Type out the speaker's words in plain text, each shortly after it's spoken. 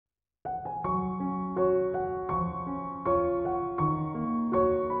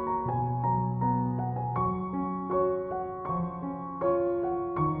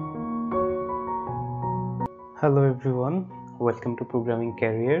Hello everyone, welcome to Programming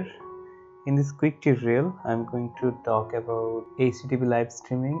Career. In this quick tutorial, I'm going to talk about HTTP live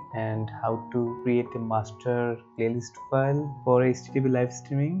streaming and how to create a master playlist file for HTTP live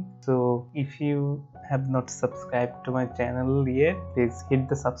streaming. So if you have not subscribed to my channel yet, please hit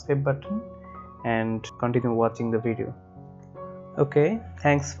the subscribe button and continue watching the video. Okay,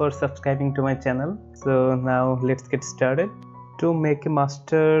 thanks for subscribing to my channel. So now let's get started. To make a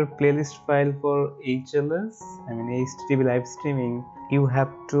master playlist file for HTTP live streaming, you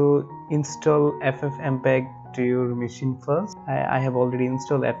have to install Ffmpeg to your machine first. I have already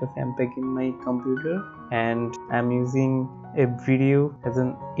installed Ffmpeg in my computer, and I'm using a video as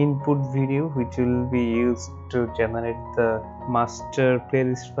an input video which will be used to generate the master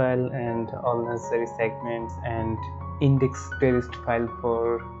playlist file and all necessary segments and index playlist file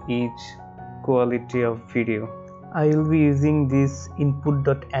for each quality of video. I will be using this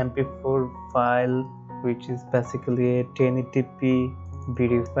input.mp4 file, which is basically a 1080p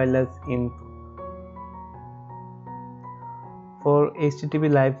video file as input. For HTTP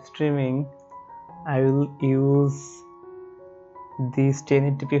live streaming, I will use this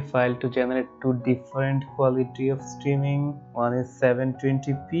 1080p file to generate two different quality of streaming. One is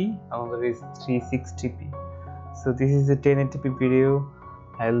 720p, another is 360p. So this is a 1080p video.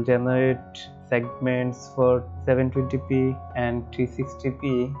 I will generate segments for 720p and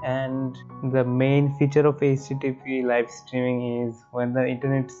 360p, and the main feature of HTTP live streaming is when the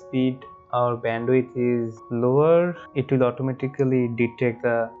internet speed or bandwidth is lower, it will automatically detect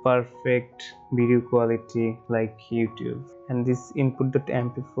the perfect video quality like YouTube. And this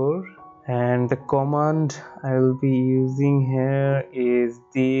input.mp4, and the command I will be using here is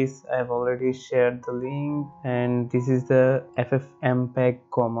this. I've already shared the link, and this is the ffmpeg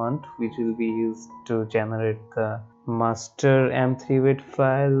command which will be used to generate the master m3u8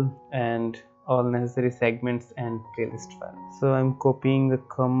 file and all necessary segments and playlist files. So I'm copying the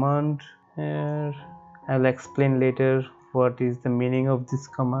command here. I'll explain later what is the meaning of this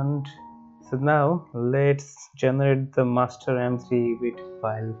command. So now let's generate the master m3u8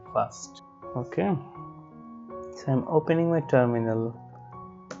 file first. Okay, so I'm opening my terminal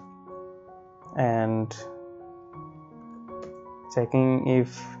and checking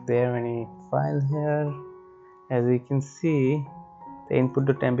if there are any file here. As you can see, the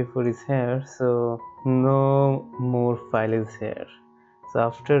input.mp4 is here, so no more file is here. So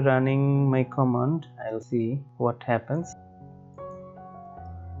after running my command, I'll see what happens.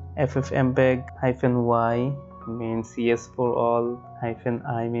 ffmpeg -y means yes for all,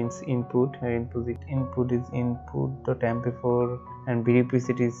 -i means input. Here input is input.mp4, and video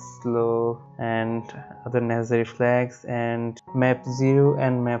preset is slow and other necessary flags, and map0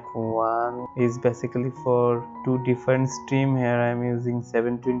 and map1 is basically for two different stream. Here I'm using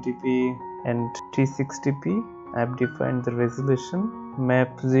 720p and 360p. I've defined the resolution.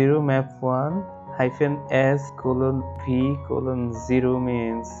 map0 map1 -s:v:0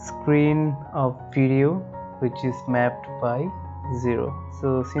 means screen of video which is mapped by 0. So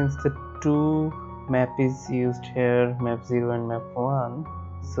since the two map is used here, map0 and map1,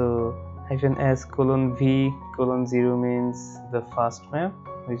 so -s:v:0 means the first map,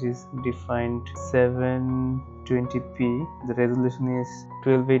 which is defined 720p. The resolution is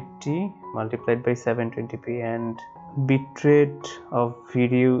 1280 multiplied by 720p, and bitrate of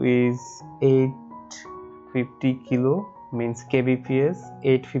video is 850 kilo, means kbps,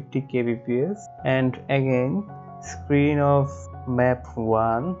 850 kbps. And again, screen of map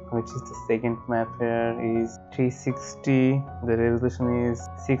 1, which is the second map here, is 360. The resolution is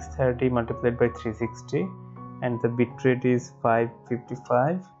 630 multiplied by 360, and the bitrate is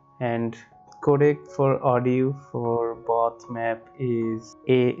 555. And codec for audio for both map is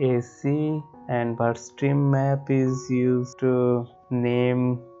AAC, and stream map is used to name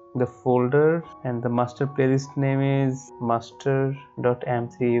the folder, and the master playlist name is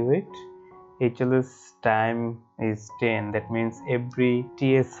master.m3u8. HLS time is 10. That means every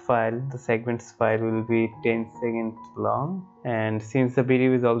TS file, the segments file, will be 10 seconds long. And since the video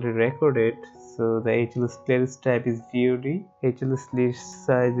is already recorded, so the HLS playlist type is VOD, HLS list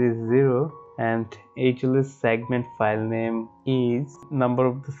size is 0, and HLS segment file name is number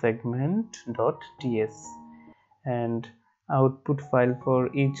of the segment.ts. and output file for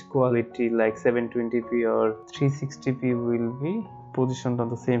each quality like 720p or 360p will be positioned on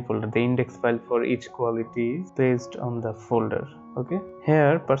the same folder. The index file for each quality is placed on the folder. Okay,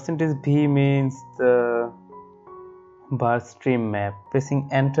 here %v means the bar stream map. Pressing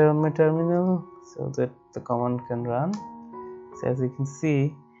enter on my terminal so that the command can run. So as you can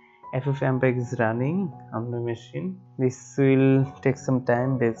see, Ffmpeg is running on my machine. This will take some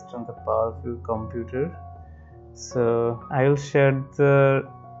time based on the power of your computer. So I will share the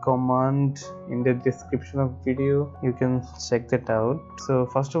command in the description of video. You can check that out. So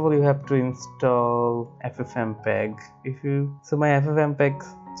first of all, you have to install Ffmpeg. So my Ffmpeg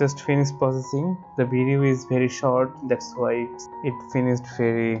just finished processing. The video is very short, that's why it finished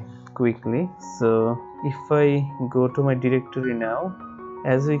very quickly. So if I go to my directory now,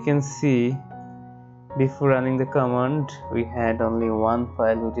 as we can see, before running the command we had only one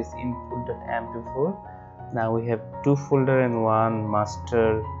file, which is input.mp4. now we have two folder and one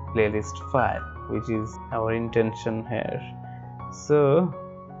master playlist file, which is our intention here. So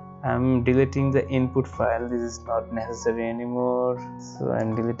I'm deleting the input file, this is not necessary anymore, so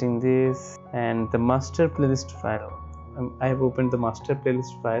I'm deleting this. And the master playlist file, I have opened the master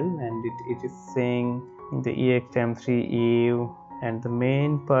playlist file, and it is saying the ex m3u, and the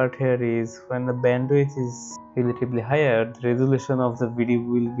main part here is when the bandwidth is relatively higher, the resolution of the video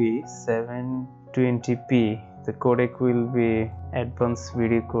will be 720p. The codec will be advanced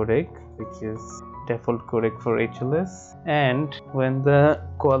video codec, which is default codec for HLS. And when the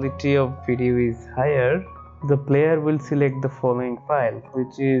quality of video is higher, the player will select the following file,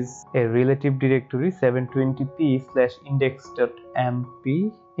 which is a relative directory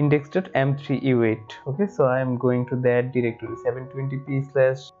 720p/index.m3u8. okay, so I am going to that directory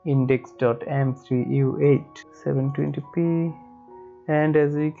 720p/index.m3u8 720p. And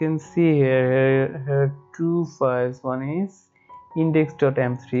as you can see here two files, one is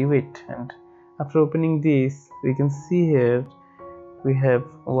index.m3u8, and after opening this we can see here we have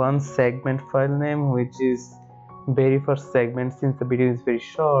one segment file name, which is very first segment since the video is very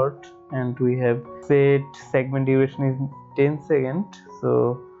short, and we have set segment duration is 10 seconds,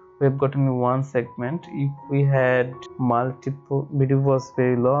 so we have gotten one segment. If we had multiple, video was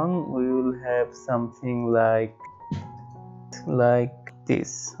very long, we will have something like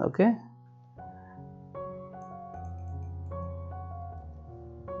this. okay,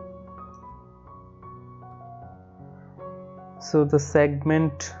 so the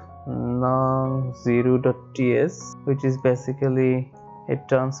segment m3u8.ts, which is basically a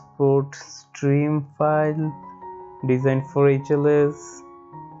transport stream file designed for HLS,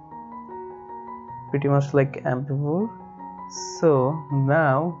 pretty much like MP4. So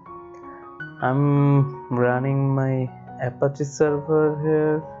now I'm running my Apache server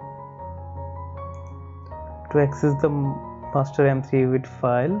here to access the master m3u8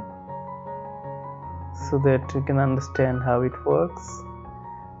 file, so that you can understand how it works.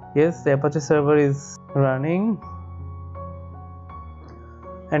 Yes, the Apache server is running,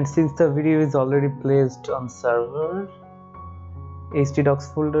 and since the video is already placed on server,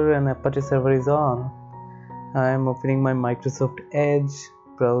 htdocs folder and Apache server is on, I am opening my Microsoft Edge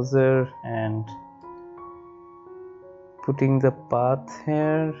browser and putting the path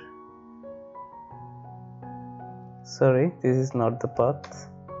here. Sorry, this is not the path.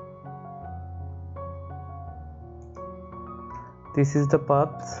 This is the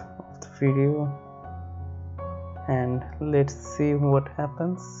path of the video, and let's see what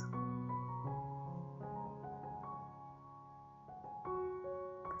happens.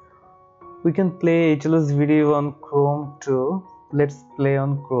 We can play HLS video on Chrome too. Let's play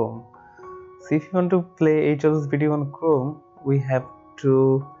on Chrome. So if you want to play HLS video on Chrome, we have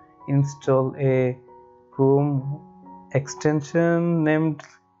to install a Chrome extension named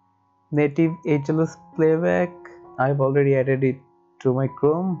native HLS Playback. I've already added it to my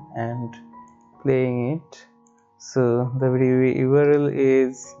Chrome and playing it. So the video URL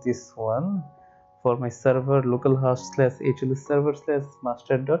is this one for my server, localhost/hls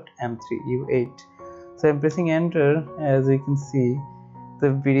server/master.m3u8. So I'm pressing enter. As you can see,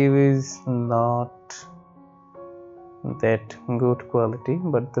 the video is not that good quality,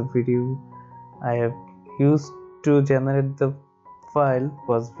 but the video I have used to generate the file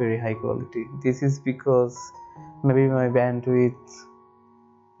was very high quality. This is because maybe my bandwidth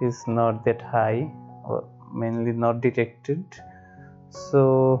is not that high, or mainly not detected.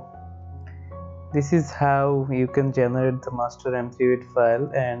 So this is how you can generate the master m3u8 file,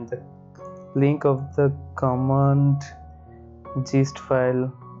 and the link of the command gist file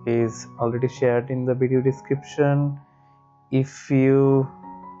is already shared in the video description. If you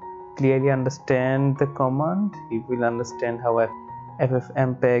clearly understand the command, you will understand how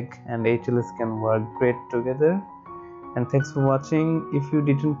Ffmpeg and HLS can work great together. And thanks for watching. If you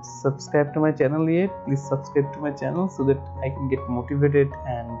didn't subscribe to my channel yet, please subscribe to my channel so that I can get motivated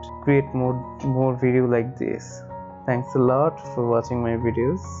and create more video like this. Thanks a lot for watching my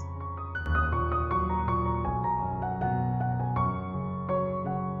videos.